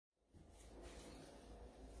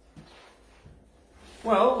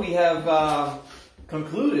Well, we have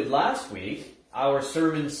concluded last week our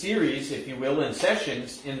sermon series, if you will, in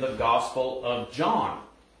sessions in the Gospel of John.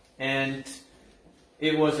 And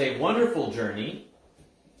it was a wonderful journey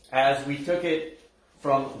as we took it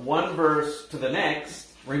from one verse to the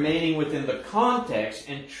next, remaining within the context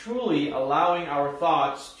and truly allowing our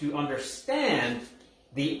thoughts to understand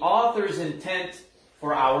the author's intent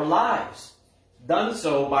for our lives. Done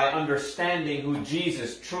so by understanding who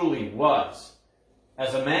Jesus truly was,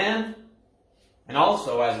 as a man and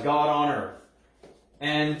also as God on earth.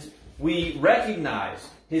 And we recognize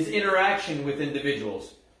his interaction with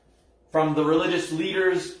individuals, from the religious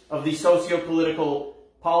leaders of the socio-political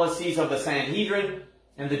policies of the Sanhedrin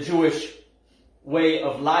and the Jewish way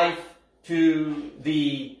of life to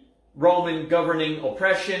the Roman governing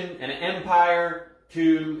oppression and empire,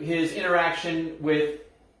 to his interaction with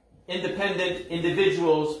independent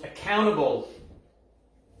individuals accountable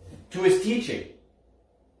to his teaching.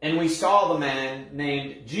 And we saw the man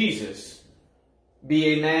named Jesus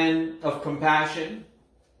be a man of compassion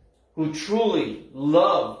who truly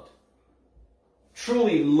loved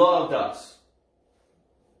us.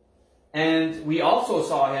 And we also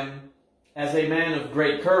saw him as a man of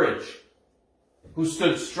great courage who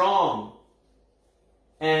stood strong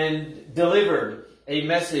and delivered a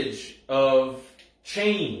message of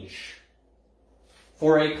change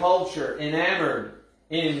for a culture enamored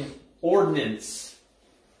in ordinance.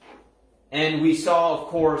 And we saw, of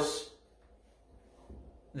course,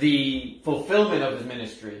 the fulfillment of his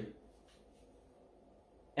ministry.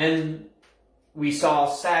 And we saw,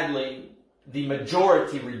 sadly, the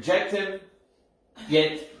majority reject him.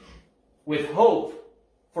 Yet, with hope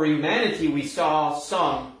for humanity, we saw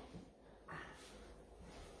some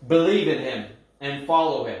believe in him and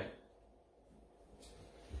follow him.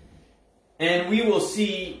 And we will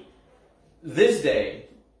see this day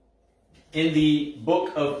in the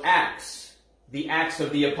book of Acts, the Acts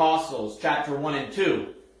of the Apostles, chapter 1 and 2,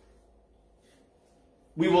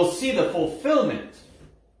 we will see the fulfillment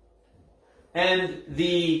and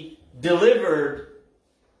the delivered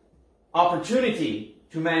opportunity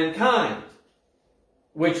to mankind,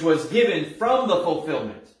 which was given from the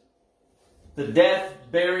fulfillment. The death,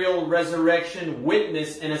 burial, resurrection,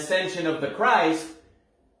 witness, and ascension of the Christ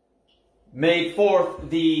made forth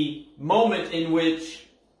the moment in which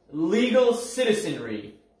legal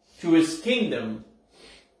citizenry to his kingdom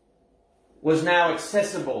was now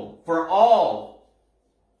accessible for all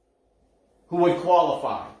who would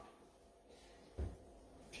qualify.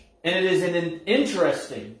 And it is an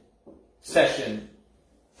interesting session,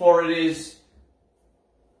 for it is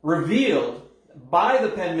revealed by the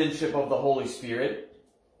penmanship of the Holy Spirit,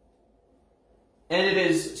 and it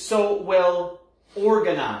is so well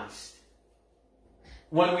organized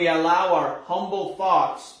when we allow our humble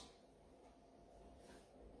thoughts,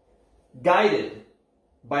 guided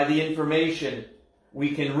by the information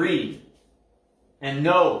we can read and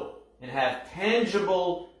know and have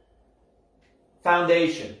tangible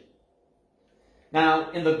foundation.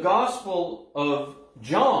 Now, in the Gospel of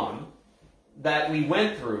John that we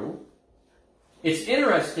went through, it's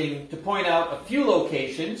interesting to point out a few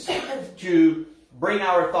locations to bring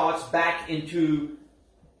our thoughts back into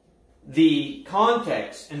the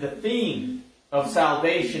context and the theme of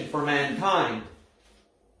salvation for mankind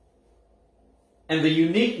and the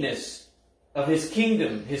uniqueness of his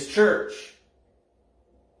kingdom, his church,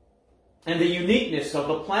 and the uniqueness of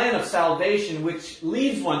the plan of salvation which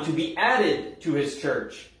leads one to be added to his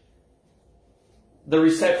church, the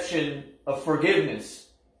reception of forgiveness.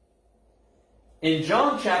 In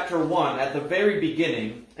John chapter 1, at the very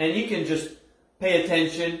beginning, and you can just pay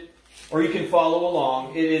attention or you can follow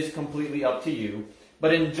along, it is completely up to you.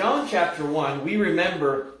 But in John chapter 1, we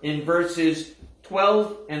remember in verses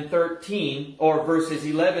 12 and 13, or verses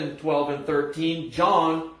 11, 12, and 13,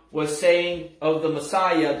 John was saying of the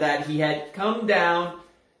Messiah that he had come down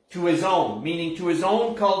to his own, meaning to his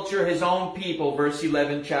own culture, his own people. Verse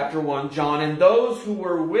 11, chapter 1, John, and those who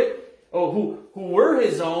were who were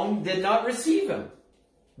his own did not receive him.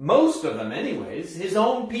 Most of them, anyways, his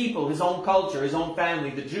own people, his own culture, his own family,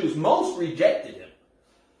 the Jews, most rejected him.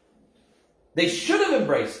 They should have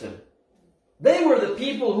embraced him. They were the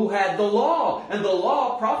people who had the law, and the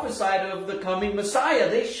law prophesied of the coming Messiah.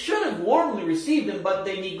 They should have warmly received him, but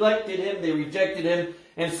they neglected him, they rejected him,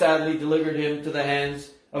 and sadly delivered him to the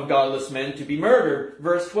hands of godless men to be murdered.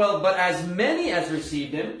 Verse 12, but as many as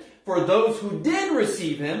received him, for those who did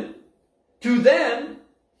receive him, to them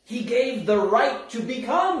he gave the right to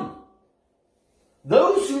become.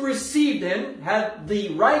 Those who received him had the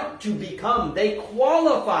right to become. They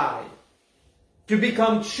qualified to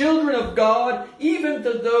become children of God, even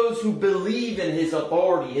to those who believe in His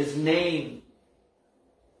authority, His name.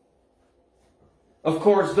 Of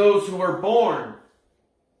course, those who were born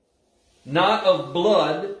not of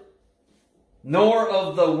blood, nor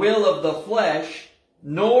of the will of the flesh,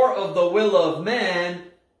 nor of the will of man,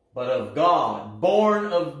 but of God.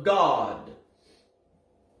 Born of God.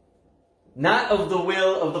 Not of the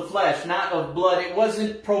will of the flesh, not of blood. It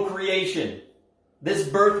wasn't procreation. This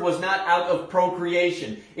birth was not out of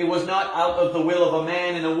procreation. It was not out of the will of a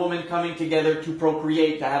man and a woman coming together to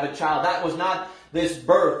procreate, to have a child. That was not this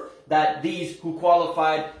birth that these who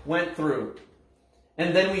qualified went through.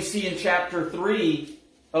 And then we see in chapter 3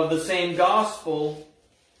 of the same gospel,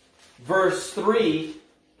 verse 3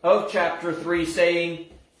 of chapter 3 saying,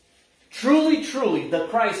 "Truly, truly," the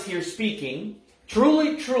Christ here speaking,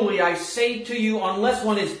 "Truly, truly, I say to you, unless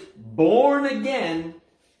one is born again,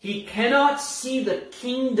 he cannot see the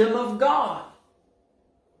kingdom of God."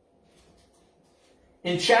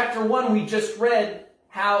 In chapter 1, we just read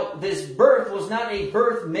how this birth was not a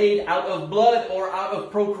birth made out of blood or out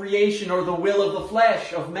of procreation or the will of the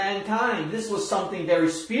flesh of mankind. This was something very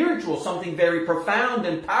spiritual, something very profound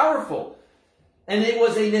and powerful. And it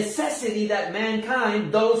was a necessity that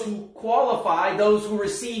mankind, those who qualify, those who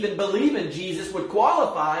receive and believe in Jesus would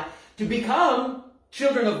qualify to become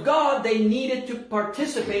children of God. They needed to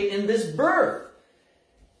participate in this birth.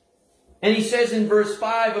 And he says in verse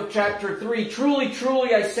 5 of chapter 3, "Truly,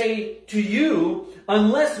 truly, I say to you,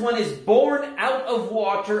 unless one is born out of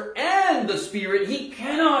water and the Spirit, he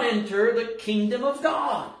cannot enter the kingdom of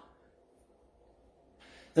God."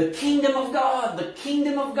 The kingdom of God, the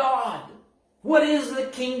kingdom of God. What is the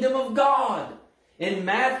kingdom of God? In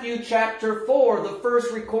Matthew chapter 4, the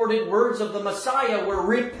first recorded words of the Messiah were,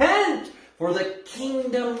 "Repent, for the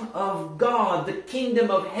kingdom of God," the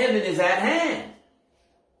kingdom of heaven, is at hand.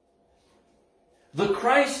 The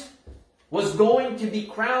Christ was going to be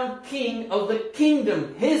crowned king of the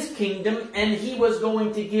kingdom, his kingdom, and he was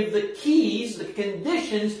going to give the keys, the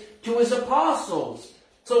conditions, to his apostles,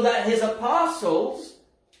 so that his apostles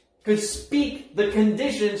could speak the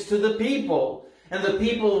conditions to the people, and the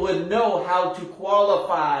people would know how to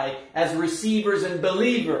qualify as receivers and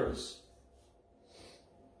believers.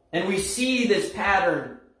 And we see this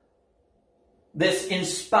pattern, this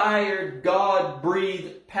inspired,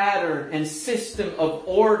 God-breathed pattern and system of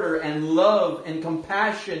order and love and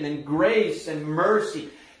compassion and grace and mercy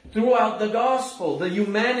throughout the gospel, the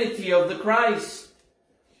humanity of the Christ.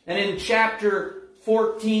 And in chapter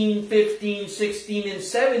 14, 15, 16, and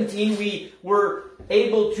 17, we were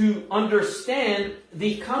able to understand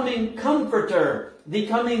the coming Comforter, the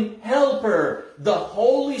coming Helper, the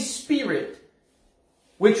Holy Spirit,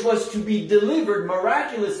 which was to be delivered,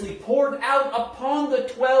 miraculously poured out upon the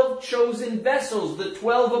 12 chosen vessels, the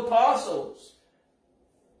 12 apostles.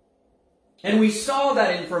 And we saw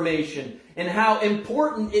that information and how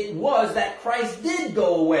important it was that Christ did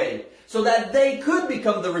go away, so that they could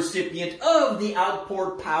become the recipient of the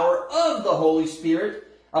outpoured power of the Holy Spirit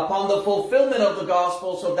upon the fulfillment of the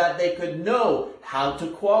gospel, so that they could know how to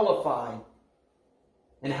qualify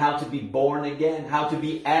and how to be born again, how to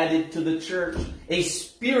be added to the church, a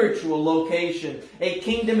spiritual location, a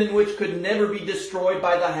kingdom in which could never be destroyed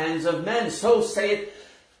by the hands of men. So saith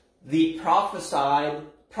the prophesied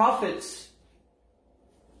prophets.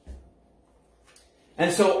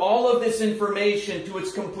 And so all of this information to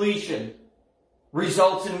its completion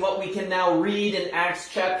results in what we can now read in Acts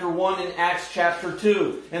chapter 1 and Acts chapter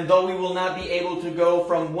 2. And though we will not be able to go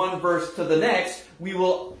from one verse to the next, we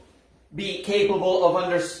will be capable of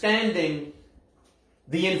understanding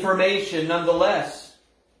the information nonetheless.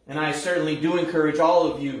 And I certainly do encourage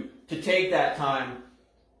all of you to take that time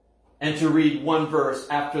and to read one verse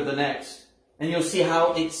after the next. And you'll see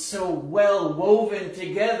how it's so well woven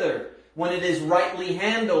together when it is rightly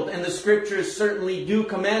handled. And the Scriptures certainly do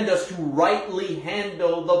command us to rightly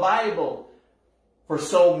handle the Bible. For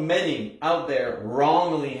so many out there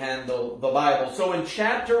wrongly handle the Bible. So in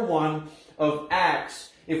chapter 1 of Acts,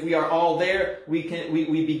 if we are all there, we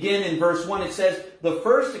begin in verse 1. It says, "The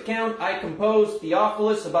first account I composed,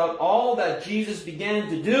 Theophilus, about all that Jesus began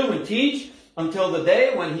to do and teach until the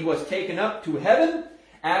day when he was taken up to heaven,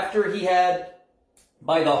 after he had,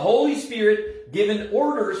 by the Holy Spirit, given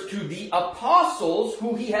orders to the apostles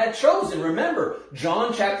who he had chosen." Remember,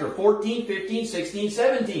 John chapter 14, 15, 16,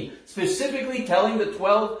 17, specifically telling the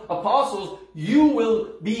 12 apostles, you will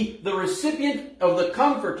be the recipient of the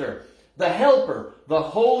Comforter, the Helper, the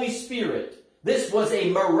Holy Spirit, This was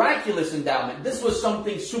a miraculous endowment. This was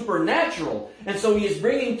something supernatural. And so he is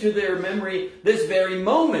bringing to their memory this very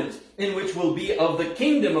moment in which will be of the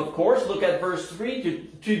kingdom, of course. Look at verse 3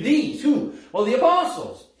 to these. Who? Well, the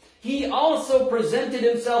apostles. He also presented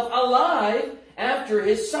himself alive after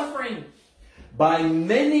his suffering by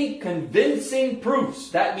many convincing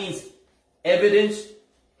proofs. That means evidence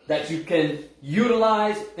that you can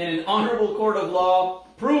utilize in an honorable court of law,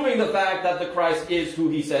 proving the fact that the Christ is who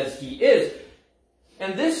he says he is.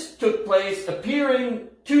 And this took place, appearing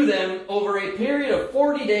to them over a period of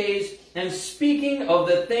 40 days, and speaking of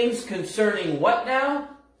the things concerning what now?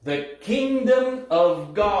 The kingdom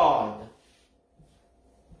of God.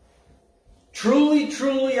 Truly,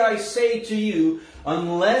 truly, I say to you,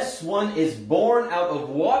 unless one is born out of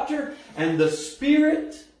water and the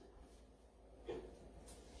Spirit,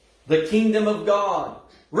 the kingdom of God.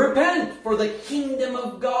 Repent, for the kingdom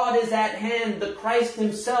of God is at hand. The Christ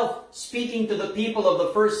himself, speaking to the people of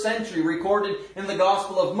the first century, recorded in the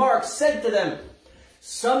Gospel of Mark, said to them,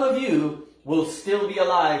 some of you will still be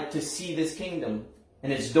alive to see this kingdom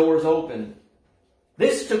and its doors open.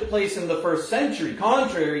 This took place in the first century,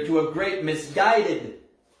 contrary to a great misguided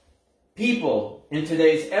people in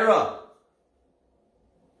today's era.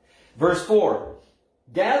 Verse 4.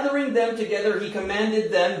 Gathering them together, he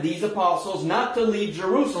commanded them, these apostles, not to leave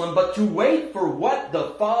Jerusalem, but to wait for what the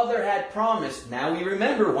Father had promised. Now we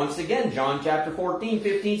remember, once again, John chapter 14,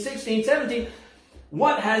 15, 16, 17.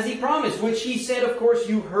 What has he promised? Which he said, of course,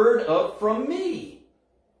 you heard of from me.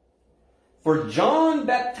 For John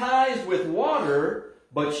baptized with water,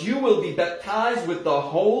 but you will be baptized with the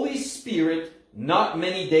Holy Spirit not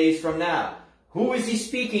many days from now. Who is he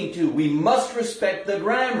speaking to? We must respect the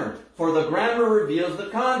grammar, for the grammar reveals the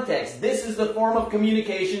context. This is the form of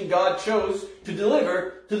communication God chose to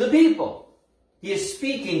deliver to the people. He is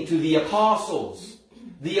speaking to the apostles.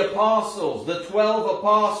 The apostles, the 12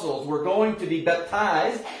 apostles, were going to be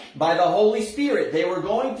baptized by the Holy Spirit. They were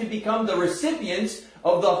going to become the recipients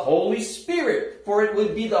of the Holy Spirit, for it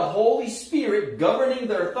would be the Holy Spirit governing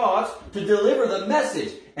their thoughts to deliver the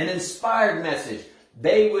message, an inspired message.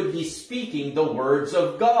 They would be speaking the words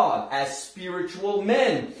of God as spiritual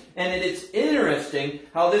men. And it is interesting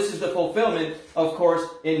how this is the fulfillment, of course,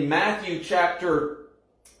 in Matthew chapter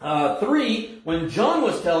 3, when John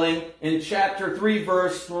was telling in chapter 3,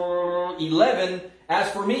 verse 11, as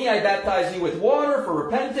for me, I baptize you with water for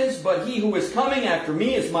repentance, but he who is coming after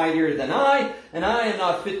me is mightier than I, and I am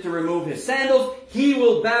not fit to remove his sandals. He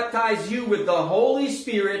will baptize you with the Holy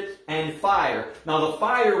Spirit and fire. Now the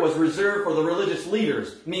fire was reserved for the religious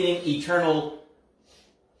leaders, meaning eternal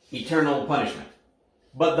punishment.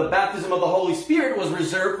 But the baptism of the Holy Spirit was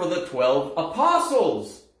reserved for the 12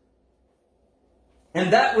 apostles.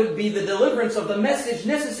 And that would be the deliverance of the message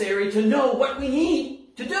necessary to know what we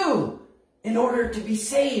need to do in order to be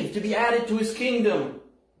saved, to be added to his kingdom.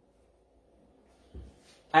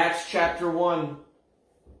 Acts chapter 1,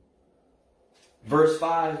 verse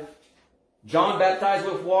 5. John baptized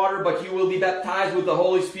with water, but you will be baptized with the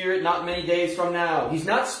Holy Spirit not many days from now. He's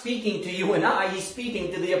not speaking to you and I, he's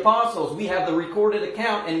speaking to the apostles. We have the recorded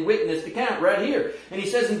account and witnessed account right here. And he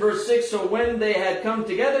says in verse 6, so when they had come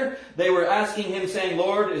together, they were asking him, saying,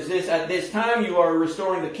 Lord, is this at this time you are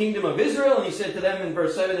restoring the kingdom of Israel? And he said to them in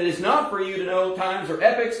verse 7, it is not for you to know times or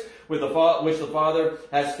epochs which the Father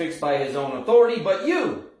has fixed by his own authority, but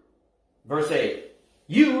you, verse 8,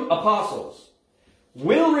 you apostles,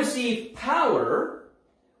 will receive power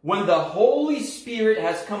when the Holy Spirit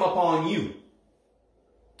has come upon you.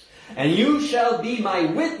 And you shall be my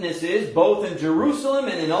witnesses both in Jerusalem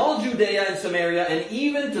and in all Judea and Samaria and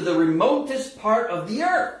even to the remotest part of the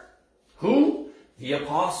earth. Who? The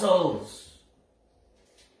apostles.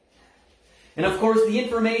 And of course the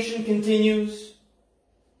information continues.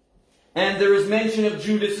 And there is mention of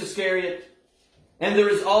Judas Iscariot. And there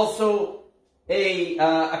is also a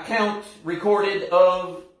account recorded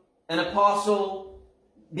of an apostle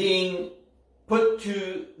being put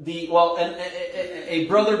to the, a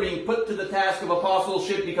brother being put to the task of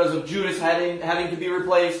apostleship because of Judas having to be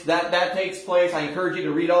replaced. That takes place. I encourage you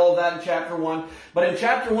to read all of that in chapter 1. But in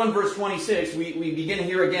chapter 1, verse 26, we begin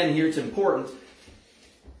here again. Here it's important.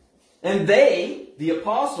 And they, the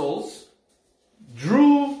apostles,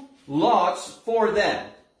 drew lots for them.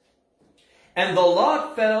 And the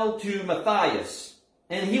lot fell to Matthias,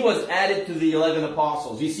 and he was added to the 11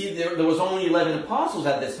 apostles. You see, there was only 11 apostles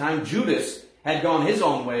at this time. Judas had gone his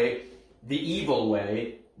own way, the evil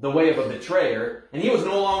way, the way of a betrayer, and he was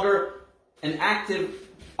no longer an active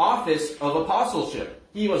office of apostleship.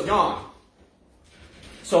 He was gone.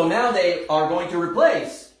 So now they are going to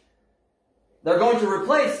replace. They're going to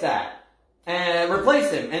replace that. and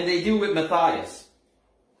replace him. And they do with Matthias.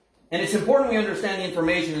 And it's important we understand the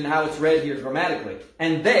information and how it's read here grammatically.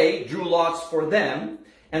 And they drew lots for them,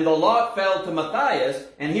 and the lot fell to Matthias,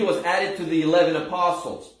 and he was added to the 11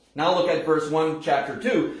 apostles. Now look at verse 1, chapter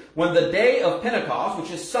 2. When the day of Pentecost,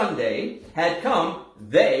 which is Sunday, had come,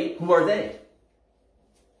 they, who are they?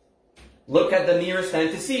 Look at the nearest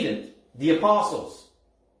antecedent, the apostles.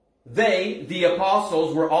 They, the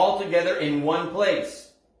apostles, were all together in one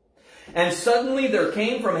place. And suddenly there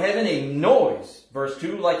came from heaven a noise, verse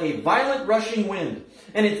 2, like a violent rushing wind,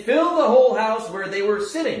 and it filled the whole house where they were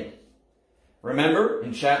sitting. Remember,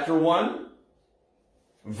 in chapter 1,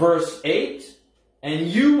 verse 8, and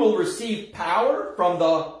you will receive power from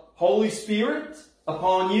the Holy Spirit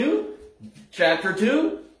upon you. Chapter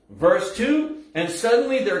 2, verse 2, and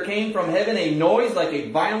suddenly there came from heaven a noise like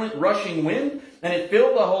a violent rushing wind, and it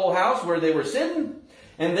filled the whole house where they were sitting.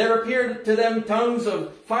 And there appeared to them tongues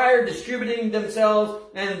of fire distributing themselves,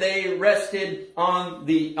 and they rested on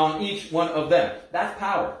each one of them. That's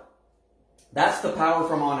power. That's the power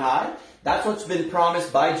from on high. That's what's been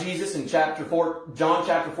promised by Jesus in John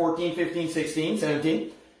chapter 14, 15, 16,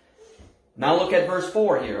 17. Now look at verse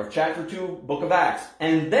 4 here of chapter 2, book of Acts.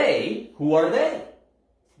 And they, who are they?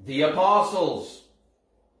 The apostles.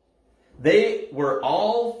 They were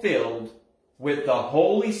all filled with the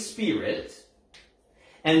Holy Spirit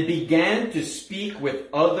and began to speak with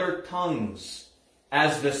other tongues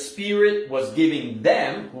as the Spirit was giving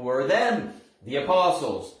them, who are them? The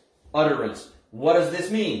apostles, utterance. What does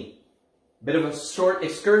this mean? Bit of a short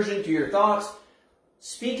excursion to your thoughts.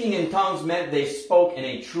 Speaking in tongues meant they spoke in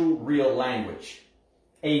a true, real language.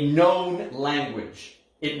 A known language.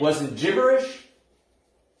 It wasn't gibberish.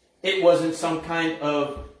 It wasn't some kind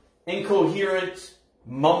of incoherent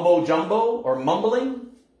mumbo-jumbo or mumbling.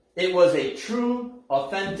 It was a true,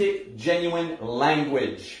 authentic, genuine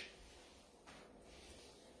language.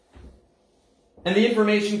 And the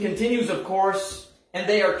information continues, of course, and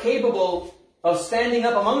they are capable of standing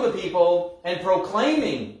up among the people and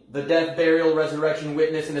proclaiming the death, burial, resurrection,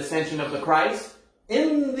 witness, and ascension of the Christ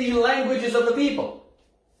in the languages of the people.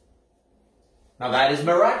 Now that is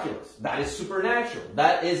miraculous. That is supernatural.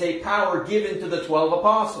 That is a power given to the 12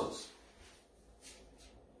 apostles.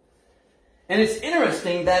 And it's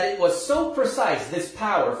interesting that it was so precise, this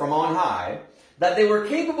power from on high, that they were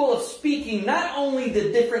capable of speaking not only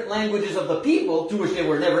the different languages of the people, to which they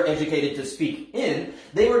were never educated to speak in,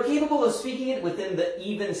 they were capable of speaking it within the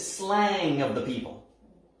even slang of the people.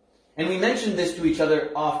 And we mention this to each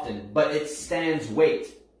other often, but it stands weight.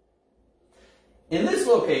 In this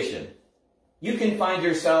location, you can find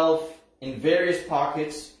yourself in various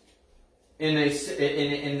pockets in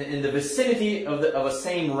the vicinity of a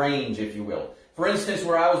same range, if you will. For instance,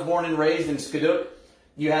 where I was born and raised in Skaduk,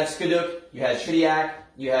 you had Shiriak,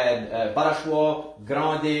 you had Barashwa,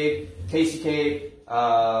 Grande, KCK,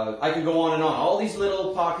 I could go on and on. All these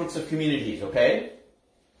little pockets of communities, okay?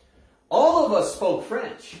 All of us spoke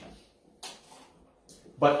French.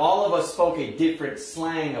 But all of us spoke a different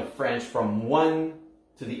slang of French from one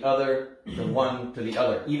to the other, from one to the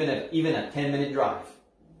other, even a 10-minute drive.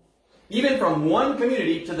 Even from one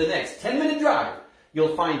community to the next, 10-minute drive,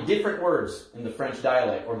 you'll find different words in the French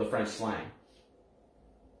dialect or the French slang.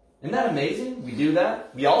 Isn't that amazing? We do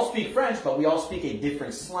that. We all speak French, but we all speak a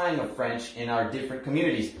different slang of French in our different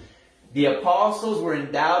communities. The apostles were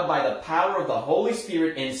endowed by the power of the Holy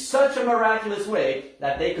Spirit in such a miraculous way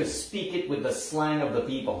that they could speak it with the slang of the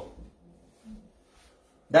people.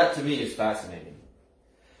 That to me is fascinating.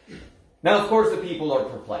 Now, of course, the people are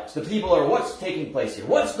perplexed. The people are, what's taking place here?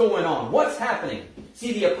 What's going on? What's happening?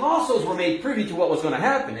 See, the apostles were made privy to what was going to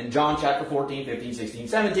happen. In John chapter 14, 15, 16,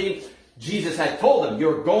 17, Jesus had told them,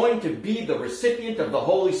 you're going to be the recipient of the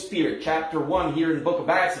Holy Spirit. Chapter 1 here in the book of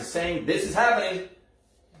Acts is saying, this is happening.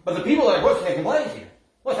 But the people are like, what's taking place here?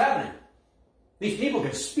 What's happening? These people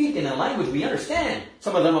can speak in a language we understand.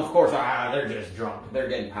 Some of them, of course, they're just drunk. They're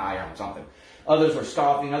getting high on something. Others were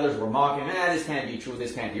scoffing. Others were mocking. This can't be true.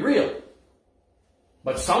 This can't be real.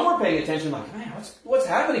 But some were paying attention like, man, what's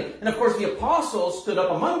happening? And of course, the apostles stood up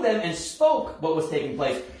among them and spoke what was taking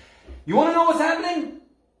place. You want to know what's happening?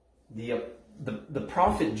 The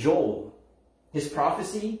prophet Joel, his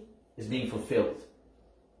prophecy is being fulfilled.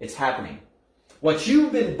 It's happening. What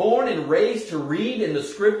you've been born and raised to read in the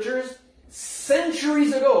scriptures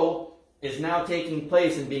centuries ago is now taking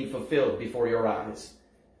place and being fulfilled before your eyes.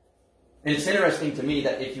 And it's interesting to me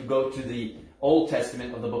that if you go to the Old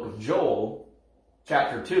Testament of the book of Joel,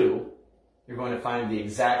 chapter 2, you're going to find the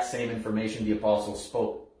exact same information the apostles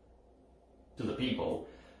spoke to the people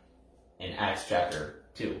in Acts chapter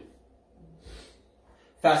 2.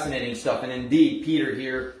 Fascinating stuff. And indeed, Peter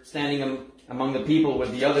here, standing among the people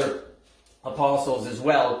with the other apostles as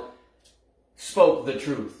well, spoke the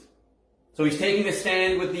truth. So he's taking a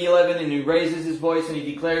stand with the 11, and he raises his voice and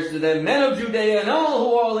he declares to them, "Men of Judea and all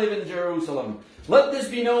who all live in Jerusalem, let this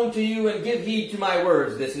be known to you and give heed to my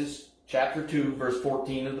words." This is chapter 2, verse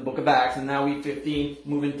 14 of the book of Acts, and now we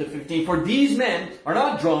move into 15. "For these men are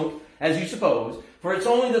not drunk, as you suppose, for it's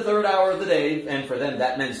only the third hour of the day," and for them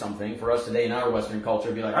that meant something. For us today in our Western culture,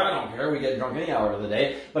 it'd be like, "I don't care, we get drunk any hour of the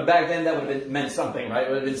day." But back then that would have meant something, right? It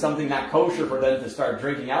would have been something not kosher for them to start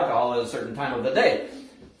drinking alcohol at a certain time of the day.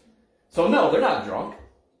 So no, they're not drunk.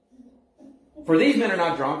 For these men are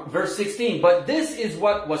not drunk. Verse 16, "But this is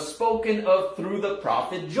what was spoken of through the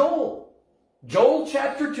prophet Joel." Joel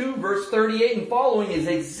chapter 2, verse 38 and following is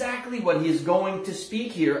exactly what he is going to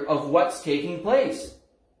speak here of what's taking place.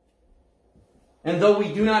 And though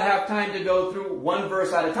we do not have time to go through one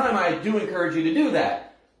verse at a time, I do encourage you to do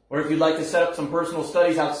that. Or if you'd like to set up some personal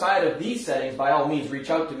studies outside of these settings, by all means reach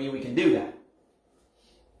out to me, we can do that.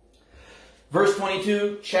 Verse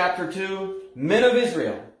 22, chapter 2, "Men of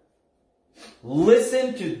Israel,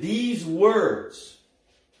 listen to these words."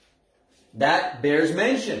 That bears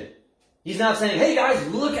mention. He's not saying, "Hey guys,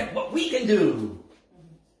 look at what we can do.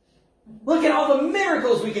 Look at all the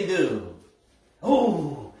miracles we can do.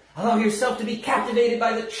 Oh, allow yourself to be captivated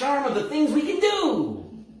by the charm of the things we can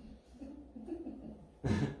do."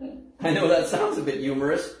 I know that sounds a bit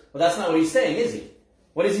humorous, but that's not what he's saying, is he?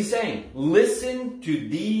 What is he saying? Listen to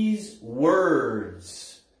these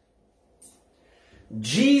words.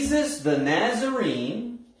 "Jesus the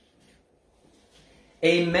Nazarene,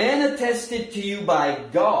 a man attested to you by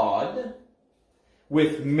God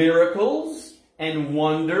with miracles and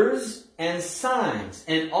wonders and signs."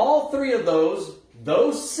 And all three of those,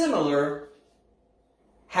 though similar,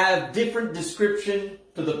 have different description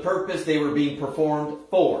to the purpose they were being performed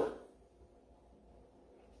for.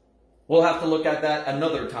 We'll have to look at that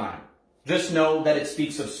another time. Just know that it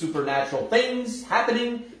speaks of supernatural things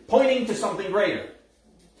happening, pointing to something greater.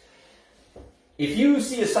 If you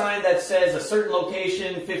see a sign that says a certain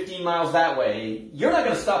location 15 miles that way, you're not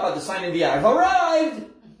going to stop at the sign and be, "I've arrived."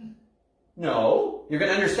 No, you're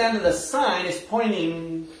going to understand that the sign is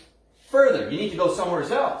pointing further. You need to go somewhere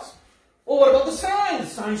else. Well, what about the sign? The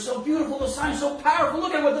sign's so beautiful, the sign's so powerful.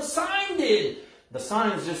 Look at what the sign did. The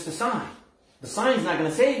sign's just a sign. The sign's not going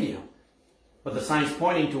to save you. But the sign's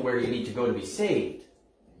pointing to where you need to go to be saved.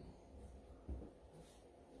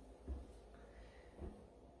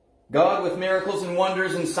 "God with miracles and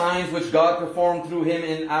wonders and signs which God performed through him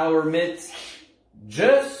in our midst,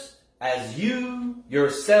 just as you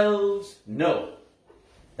yourselves know."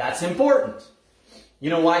 That's important.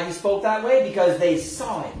 You know why he spoke that way? Because they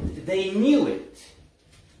saw it. They knew it.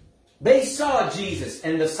 They saw Jesus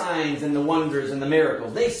and the signs and the wonders and the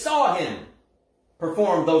miracles. They saw him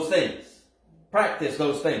perform those things. Practice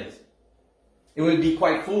those things. It would be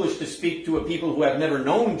quite foolish to speak to a people who have never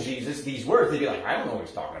known Jesus these words. They'd be like, "I don't know what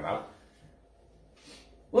he's talking about."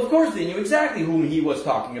 Well, of course they knew exactly whom he was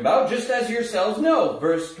talking about, just as yourselves know.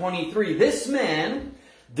 Verse 23, "This man,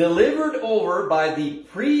 delivered over by the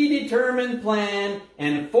predetermined plan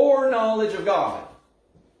and foreknowledge of God,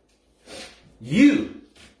 you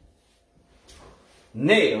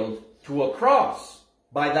nailed to a cross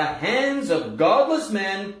by the hands of godless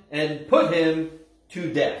men and put him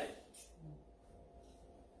to death."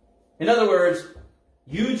 In other words,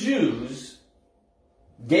 you Jews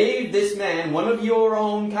gave this man, one of your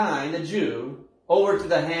own kind, a Jew, over to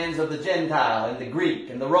the hands of the Gentile and the Greek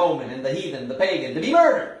and the Roman and the heathen, the pagan, to be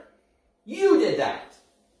murdered. You did that.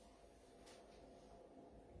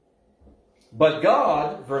 "But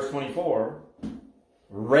God," verse 24,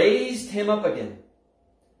 "raised him up again,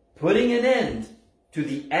 putting an end to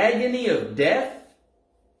the agony of death,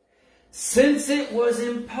 since it was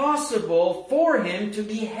impossible for him to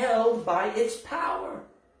be held by its power."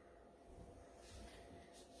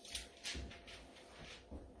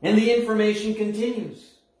 And the information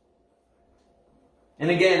continues. And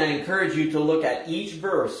again, I encourage you to look at each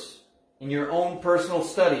verse in your own personal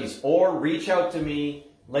studies, or reach out to me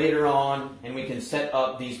later on and we can set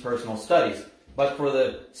up these personal studies. But for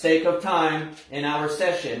the sake of time in our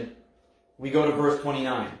session, we go to verse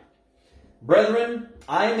 29. "Brethren,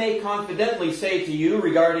 I may confidently say to you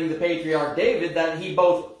regarding the patriarch David that he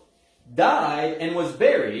both died and was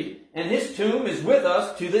buried, and his tomb is with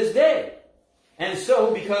us to this day. And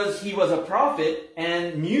so, because he was a prophet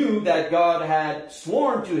and knew that God had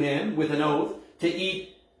sworn to him with an oath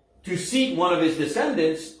to seat one of his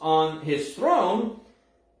descendants on his throne,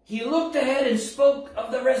 he looked ahead and spoke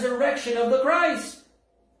of the resurrection of the Christ,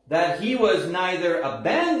 that he was neither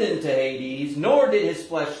abandoned to Hades, nor did his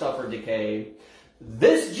flesh suffer decay.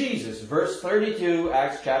 This Jesus, verse 32,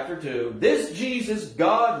 Acts chapter 2, this Jesus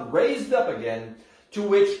God raised up again, to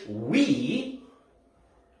which we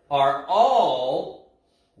are all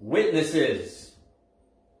witnesses.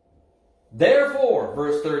 Therefore,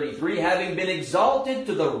 verse 33, having been exalted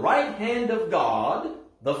to the right hand of God,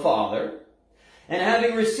 the Father, and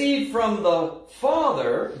having received from the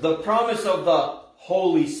Father the promise of the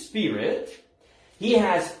Holy Spirit, he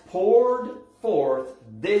has poured forth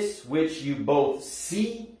this which you both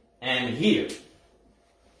see and hear.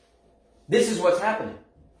 This is what's happening.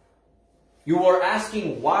 You are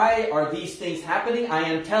asking, why are these things happening? I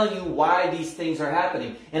am telling you why these things are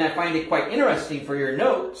happening. And I find it quite interesting for your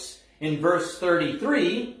notes. In verse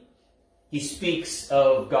 33, he speaks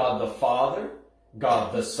of God the Father,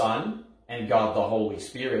 God the Son, and God the Holy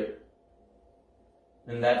Spirit.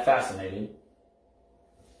 Isn't that fascinating?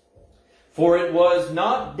 For it was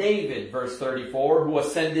not David, verse 34, who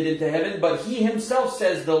ascended into heaven, but he himself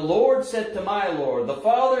says, the Lord said to my Lord, the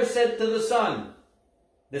Father said to the Son.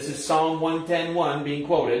 This is Psalm 110:1 being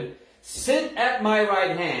quoted. Sit at my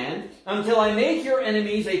right hand until I make your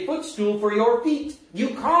enemies a footstool for your feet.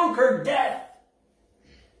 You conquered death.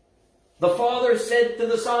 The Father said to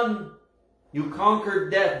the Son, you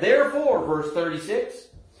conquered death. Therefore, verse 36,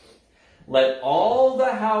 let all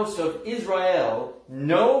the house of Israel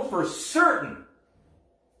know for certain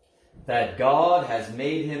that God has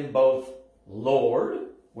made him both Lord,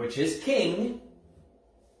 which is King,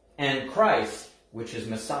 and Christ, which is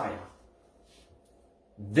Messiah.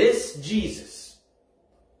 This Jesus,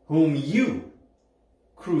 whom you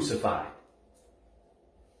crucified.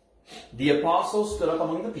 The apostles stood up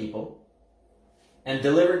among the people and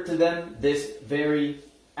delivered to them this very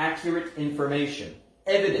accurate information.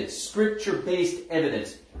 Evidence, scripture-based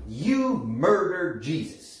evidence. You murdered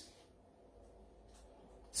Jesus.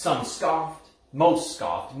 Some scoffed, most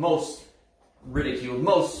ridiculed,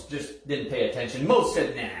 most just didn't pay attention, most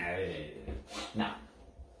said, nah.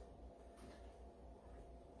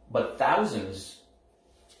 But thousands,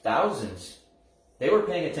 they were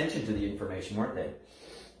paying attention to the information, weren't they?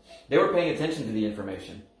 They were paying attention to the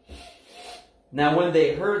information. Now, when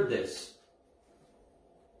they heard this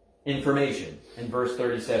information in verse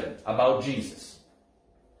 37 about Jesus,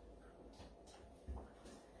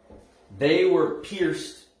 they were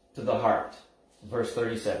pierced to the heart. Verse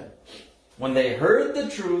 37. When they heard the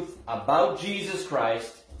truth about Jesus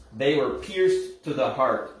Christ, they were pierced to the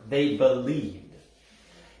heart. They believed.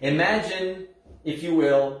 Imagine, if you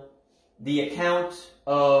will, the account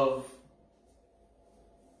of...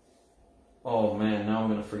 Oh man, now I'm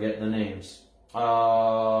going to forget the names.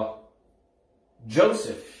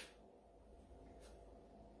 Joseph.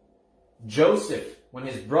 Joseph, when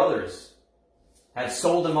his brothers had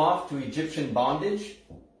sold him off to Egyptian bondage.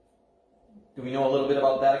 Do we know a little bit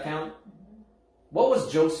about that account? What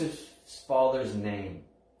was Joseph's father's name?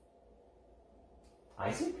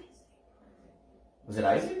 Isaac? Was it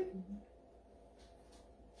Isaac?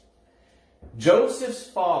 Joseph's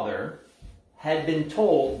father had been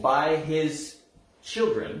told by his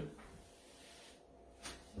children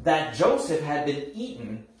that Joseph had been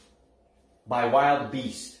eaten by wild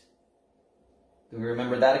beasts. Do we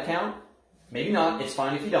remember that account? Maybe not. It's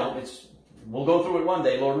fine if you don't. We'll go through it one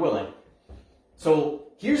day, Lord willing. So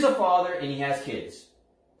here's a father and he has kids.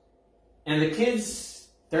 And the kids,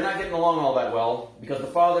 they're not getting along all that well because the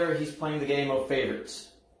father, he's playing the game of favorites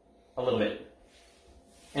a little bit.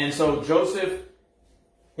 And so Joseph,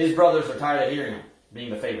 his brothers are tired of hearing him being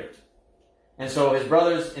the favorite. And so his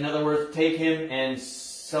brothers, in other words, take him and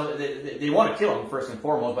sell. They want to kill him first and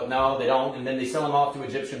foremost, but no, they don't. And then they sell him off to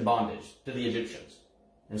Egyptian bondage, to the Egyptians.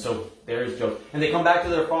 And so there's Joseph. And they come back to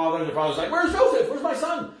their father, and their father's like, "Where's Joseph? Where's my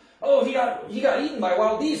son? Oh, he got eaten by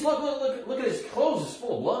wild beasts. Look at his clothes. It's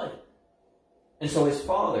full of blood." And so his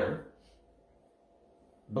father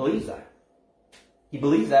believes that. He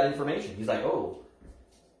believes that information. He's like, "Oh,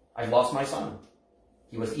 I've lost my son.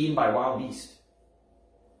 He was eaten by wild beasts."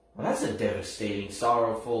 Well, that's a devastating,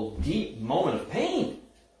 sorrowful, deep moment of pain.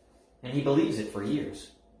 And he believes it for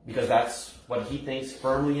years. Because that's what he thinks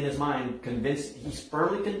firmly in his mind. He's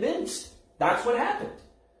firmly convinced. That's what happened.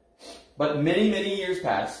 But many, many years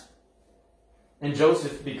pass. And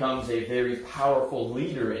Joseph becomes a very powerful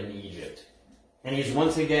leader in Egypt. And he's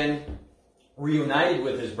once again reunited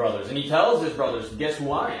with his brothers. And he tells his brothers, "Guess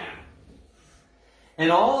who I am?"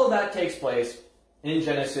 And all of that takes place in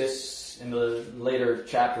Genesis, in the later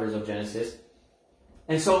chapters of Genesis.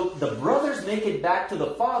 And so the brothers make it back to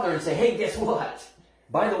the father and say, "Hey, guess what?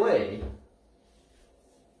 By the way,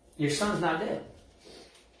 your son's not dead."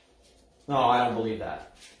 "No, I don't believe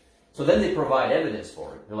that." So then they provide evidence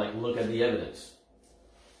for it. They're like, "Look at the evidence."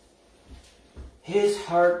 His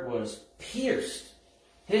heart was pierced.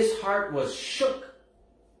 His heart was shook.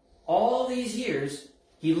 All these years,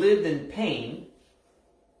 he lived in pain,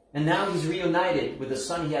 and now he's reunited with the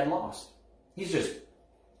son he had lost. He's just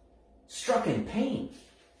struck in pain.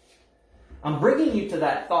 I'm bringing you to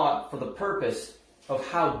that thought for the purpose of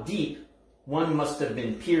how deep one must have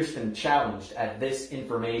been pierced and challenged at this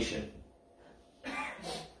information.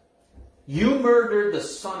 You murdered the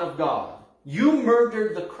Son of God. You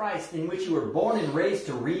murdered the Christ in which you were born and raised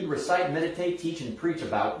to read, recite, meditate, teach, and preach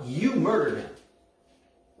about. You murdered him.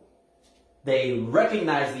 They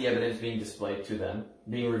recognized the evidence being displayed to them,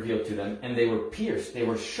 being revealed to them, and they were pierced, they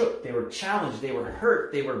were shook, they were challenged, they were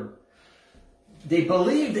hurt, they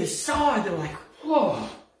believed, they saw it, they were like, whoa.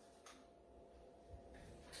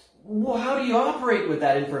 Well, how do you operate with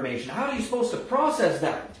that information? How are you supposed to process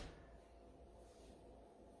that?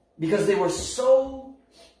 Because they were so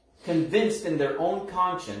convinced in their own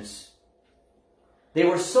conscience, they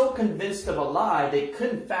were so convinced of a lie, they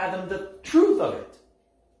couldn't fathom the truth of it.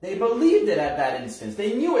 They believed it at that instance.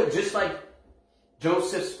 They knew it, just like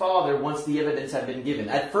Joseph's father once the evidence had been given.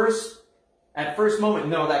 At first moment,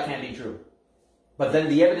 no, that can't be true. But then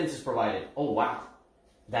the evidence is provided. Oh, wow,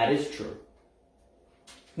 that is true.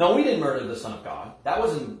 No, we didn't murder the Son of God. That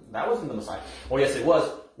wasn't the Messiah. Oh, yes, it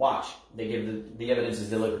was. Watch. They give the evidence is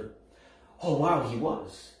delivered. Oh, wow, he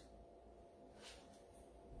was.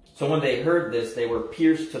 So when they heard this, they were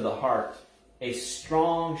pierced to the heart. A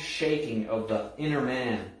strong shaking of the inner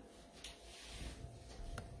man.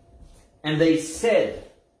 And they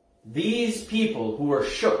said, these people who were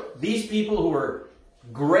shook, these people who were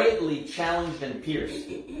greatly challenged and pierced,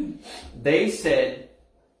 they said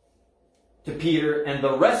to Peter and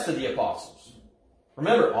the rest of the apostles.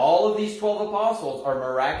 Remember, all of these 12 apostles are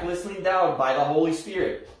miraculously endowed by the Holy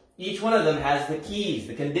Spirit. Each one of them has the keys,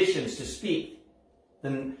 the conditions to speak.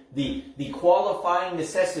 The qualifying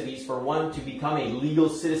necessities for one to become a legal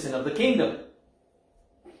citizen of the kingdom.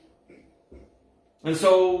 And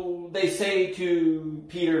so they say to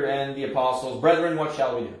Peter and the apostles, brethren, what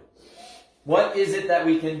shall we do? What is it that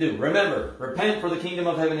we can do? Remember, repent, for the kingdom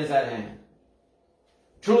of heaven is at hand.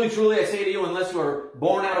 Truly, truly, I say to you, unless you are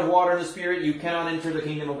born out of water and the Spirit, you cannot enter the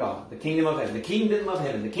kingdom of God. The kingdom of heaven, the kingdom of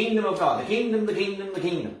heaven, the kingdom of God, the kingdom, the kingdom, the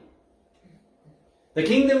kingdom. The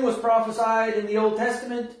kingdom was prophesied in the Old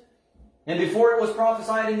Testament, and before it was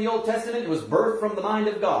prophesied in the Old Testament, it was birthed from the mind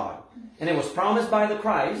of God. And it was promised by the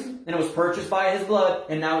Christ, and it was purchased by His blood,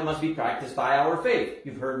 and now it must be practiced by our faith.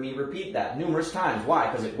 You've heard me repeat that numerous times. Why?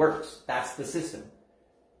 Because it works. That's the system.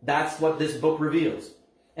 That's what this book reveals.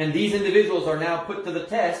 And these individuals are now put to the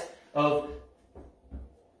test of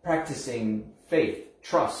practicing faith,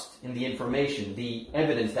 trust in the information, the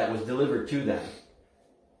evidence that was delivered to them.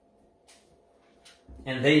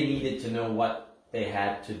 And they needed to know what they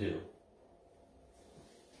had to do.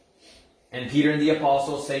 And Peter and the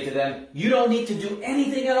apostles say to them, you don't need to do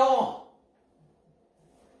anything at all.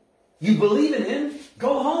 You believe in Him,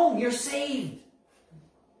 go home, you're saved.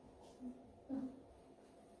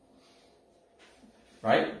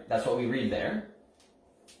 Right? That's what we read there.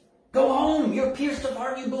 Go home, you're pierced of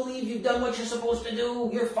heart, you believe, you've done what you're supposed to do,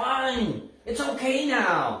 you're fine. It's okay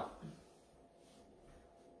now.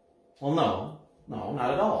 Well, no,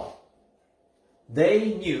 not at all.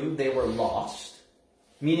 They knew they were lost,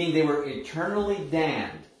 meaning they were eternally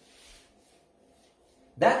damned.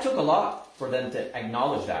 That took a lot for them to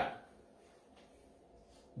acknowledge that.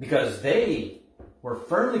 Because they were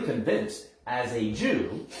firmly convinced, as a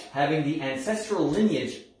Jew, having the ancestral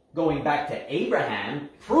lineage going back to Abraham,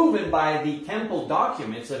 proven by the temple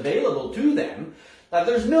documents available to them, that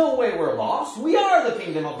there's no way we're lost. We are the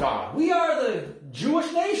kingdom of God. We are the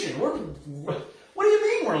Jewish nation. What do you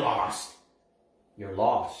mean we're lost? You're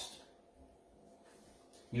lost.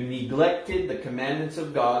 You neglected the commandments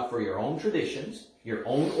of God for your own traditions, your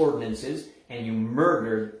own ordinances, and you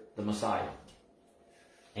murdered the Messiah.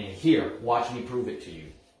 And here, watch me prove it to you.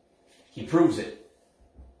 He proves it.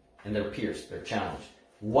 And they're pierced, they're challenged.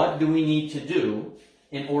 What do we need to do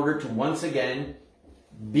in order to once again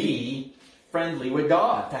be friendly with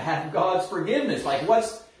God, to have God's forgiveness? Like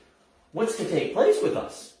what's to take place with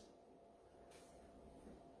us?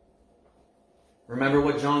 Remember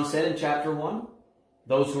what John said in chapter 1?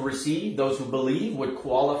 Those who receive, those who believe would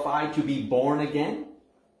qualify to be born again.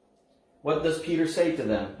 What does Peter say to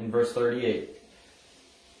them in verse 38?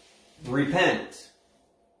 Repent,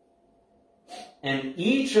 and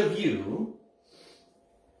each of you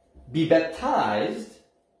be baptized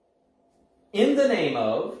in the name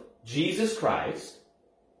of Jesus Christ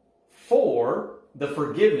for the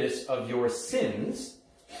forgiveness of your sins,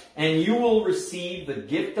 and you will receive the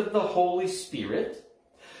gift of the Holy Spirit.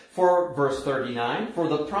 For verse 39, for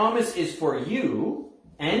the promise is for you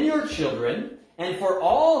and your children, and for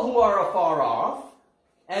all who are afar off,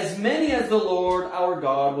 as many as the Lord our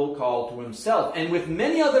God will call to himself. And with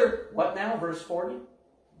many other, what now, verse 40?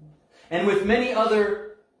 And with many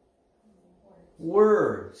other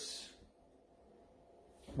words.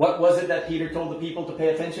 What was it that Peter told the people to pay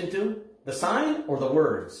attention to? The sign or the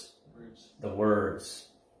words? The words.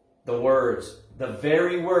 The words. The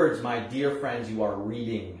very words, my dear friends, you are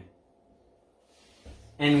reading.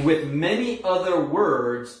 And with many other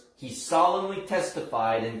words, he solemnly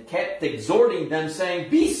testified and kept exhorting them, saying,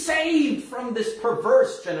 be saved from this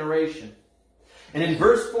perverse generation. And in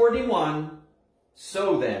verse 41,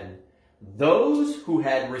 so then, those who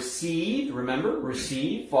had received, remember,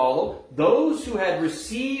 receive, follow, those who had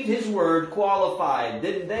received his word qualified,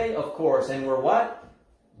 didn't they? Of course. And were what?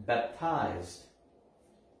 Baptized.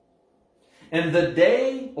 And the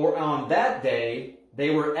day, or on that day,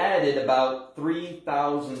 they were added about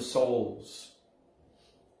 3,000 souls.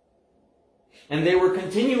 And they were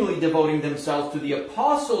continually devoting themselves to the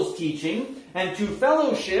apostles' teaching and to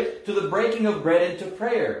fellowship, to the breaking of bread and to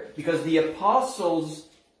prayer. Because the apostles'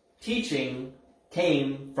 teaching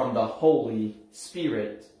came from the Holy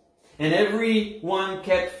Spirit. And everyone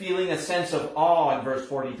kept feeling a sense of awe in verse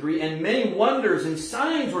 43. And many wonders and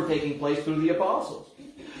signs were taking place through the apostles.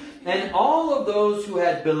 And all of those who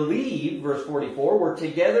had believed, verse 44, were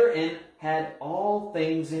together and had all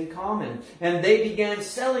things in common. And they began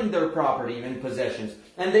selling their property and possessions.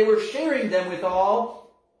 And they were sharing them with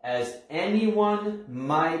all as anyone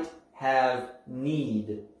might have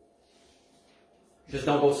need. Just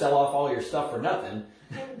don't go sell off all your stuff for nothing.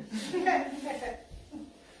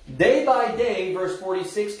 Day by day, verse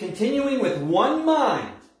 46, continuing with one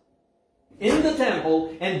mind in the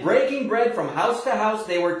temple and breaking bread from house to house,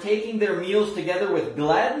 they were taking their meals together with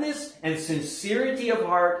gladness and sincerity of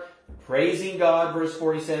heart, praising God, verse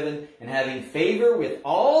 47, and having favor with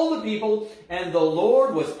all the people. And the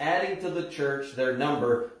Lord was adding to the church their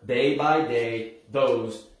number day by day,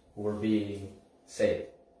 those who were being saved.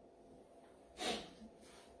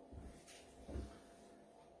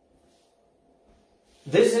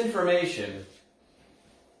 This information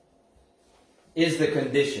is the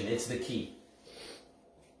condition. It's the key.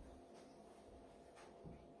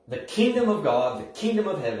 The kingdom of God, the kingdom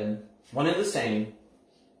of heaven, one and the same,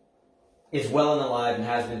 is well and alive and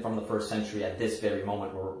has been from the first century at this very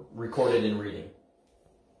moment we're recorded in reading.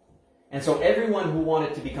 And so everyone who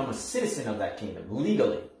wanted to become a citizen of that kingdom,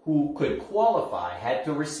 legally, who could qualify, had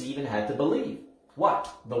to receive and had to believe.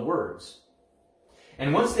 What? The words.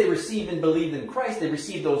 And once they received and believed in Christ, they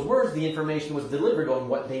received those words, the information was delivered on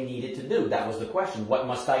what they needed to do. That was the question. What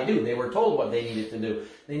must I do? They were told what they needed to do.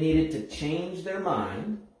 They needed to change their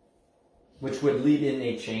mind, which would lead in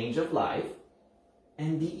a change of life,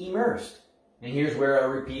 and be immersed. And here's where I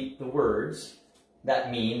repeat the words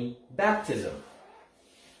that mean baptism.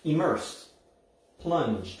 Immersed,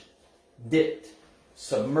 plunged, dipped,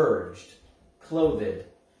 submerged, clothed,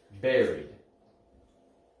 buried.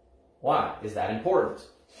 Why is that important?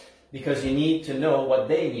 Because you need to know what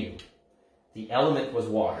they knew. The element was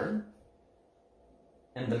water,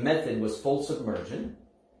 and the method was full submersion,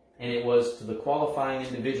 and it was to the qualifying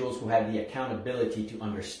individuals who had the accountability to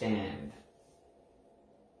understand.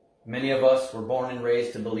 Many of us were born and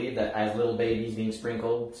raised to believe that as little babies being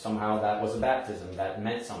sprinkled, somehow that was a baptism. That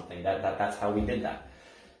meant something. That's how we did that.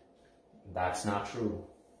 That's not true.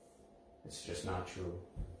 It's just not true.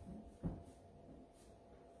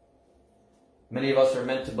 Many of us are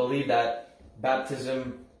meant to believe that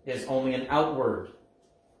baptism is only an outward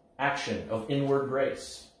action of inward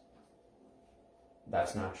grace.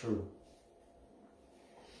 That's not true.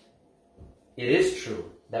 It is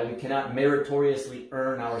true that we cannot meritoriously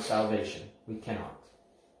earn our salvation. We cannot.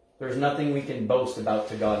 There's nothing we can boast about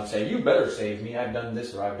to God and say, you better save me, I've done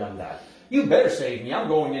this or I've done that. You better save me, I'm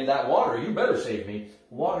going in that water, you better save me.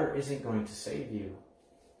 Water isn't going to save you.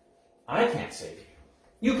 I can't save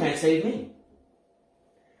you. You can't save me.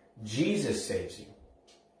 Jesus saves you.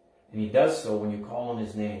 And he does so when you call on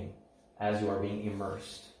his name as you are being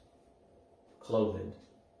immersed, clothed,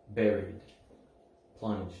 buried,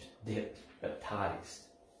 plunged, dipped, baptized,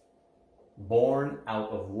 born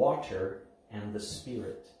out of water and the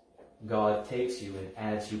Spirit. God takes you and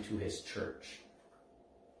adds you to his church.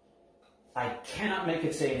 I cannot make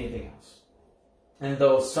it say anything else. And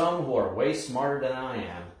though some who are way smarter than I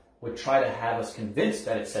am would try to have us convinced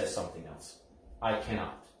that it says something else, I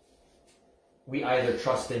cannot. We either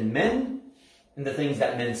trust in men and the things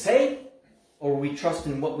that men say, or we trust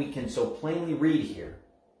in what we can so plainly read here,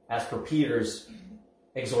 as per Peter's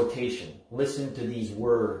exhortation. Listen to these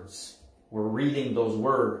words. we're reading those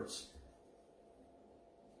words.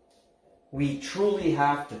 We truly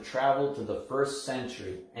have to travel to the first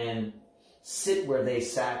century and sit where they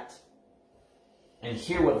sat and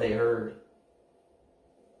hear what they heard.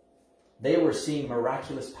 They were seeing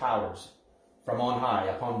miraculous powers from on high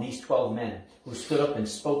upon these 12 men who stood up and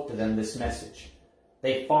spoke to them this message.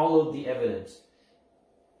 They followed the evidence,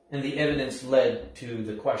 and the evidence led to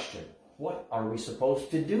the question, what are we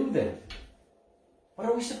supposed to do then? What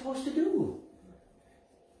are we supposed to do?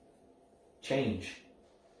 Change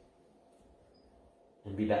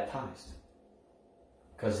and be baptized.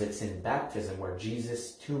 Because it's in baptism where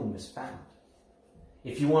Jesus' tomb is found.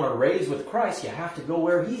 If you want to raise with Christ, you have to go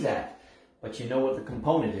where He's at. But you know what the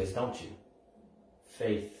component is, don't you?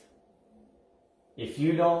 Faith. If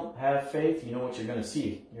you don't have faith, you know what you're going to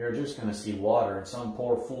see. You're just going to see water and some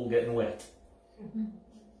poor fool getting wet. Mm-hmm.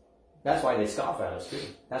 That's why they scoff at us too.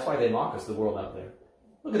 That's why they mock us, the world out there.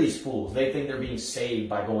 Look at these fools. They think they're being saved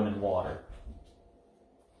by going in water.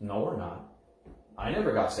 No, we're not. I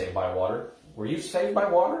never got saved by water. Were you saved by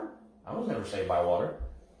water? I was never saved by water.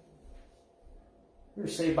 We were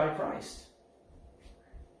saved by Christ.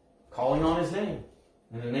 Calling on His name.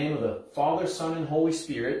 In the name of the Father, Son, and Holy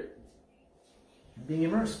Spirit. Being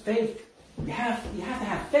immersed. Faith. You have to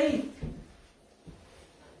have faith.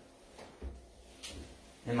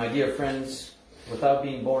 And my dear friends, without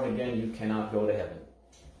being born again, you cannot go to heaven.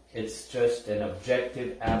 It's just an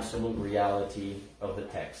objective, absolute reality of the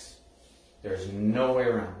text. There's no way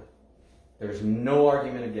around it. There's no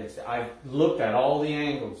argument against it. I've looked at all the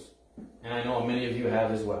angles, and I know many of you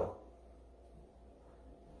have as well.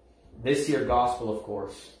 This here gospel, of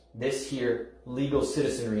course, this here legal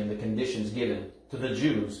citizenry and the conditions given to the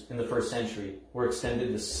Jews in the first century were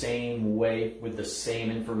extended the same way with the same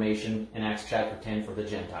information in Acts chapter 10 for the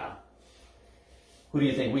Gentile. Who do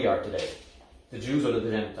you think we are today? The Jews or the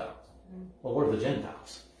Gentiles? Well, we're the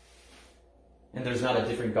Gentiles. And there's not a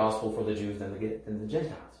different gospel for the Jews than the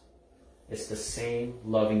Gentiles. It's the same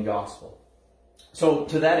loving gospel. So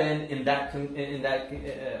to that end, in that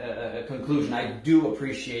conclusion, I do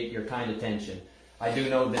appreciate your kind attention. I do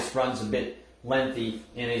know this runs a bit lengthy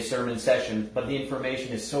in a sermon session, but the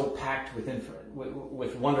information is so packed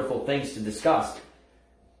with wonderful things to discuss.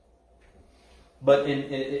 But in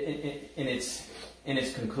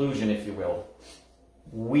its conclusion, if you will,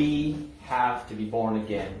 we have to be born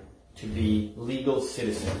again to be legal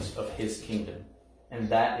citizens of His kingdom. And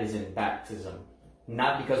that is in baptism.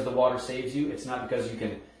 Not because the water saves you. It's not because you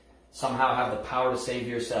can somehow have the power to save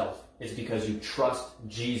yourself. It's because you trust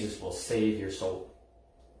Jesus will save your soul.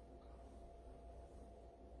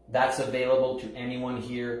 That's available to anyone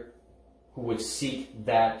here who would seek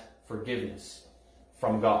that forgiveness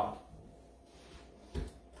from God.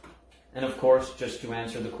 And of course, just to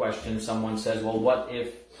answer the question, someone says, well, what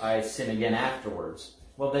if I sin again afterwards?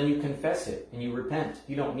 Well, then you confess it and you repent.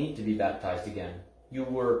 You don't need to be baptized again. You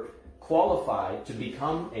were qualified to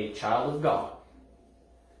become a child of God.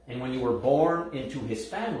 And when you were born into His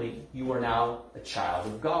family, you are now a child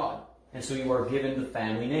of God. And so you are given the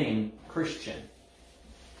family name Christian.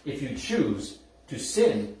 If you choose to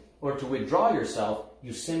sin or to withdraw yourself,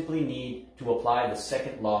 you simply need to apply the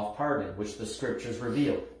second law of pardon, which the Scriptures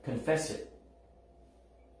reveal. Confess it.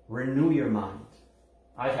 Renew your mind.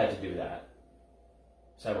 I've had to do that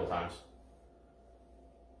several times.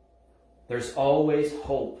 There's always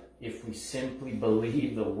hope if we simply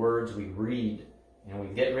believe the words we read and we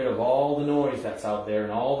get rid of all the noise that's out there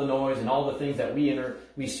and all the noise and all the things that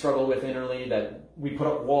we struggle with innerly, that we put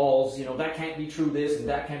up walls, that can't be true this and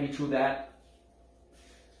that can't be true that.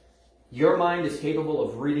 Your mind is capable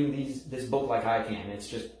of reading this book like I can. It's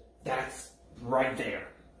just, that's right there.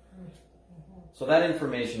 So that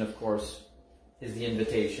information, of course, is the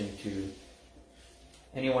invitation to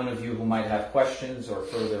any one of you who might have questions or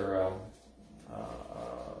further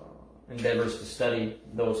endeavors to study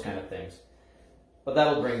those kind of things. But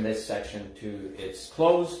that'll bring this section to its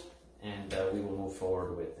close, and we will move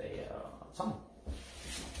forward with a song.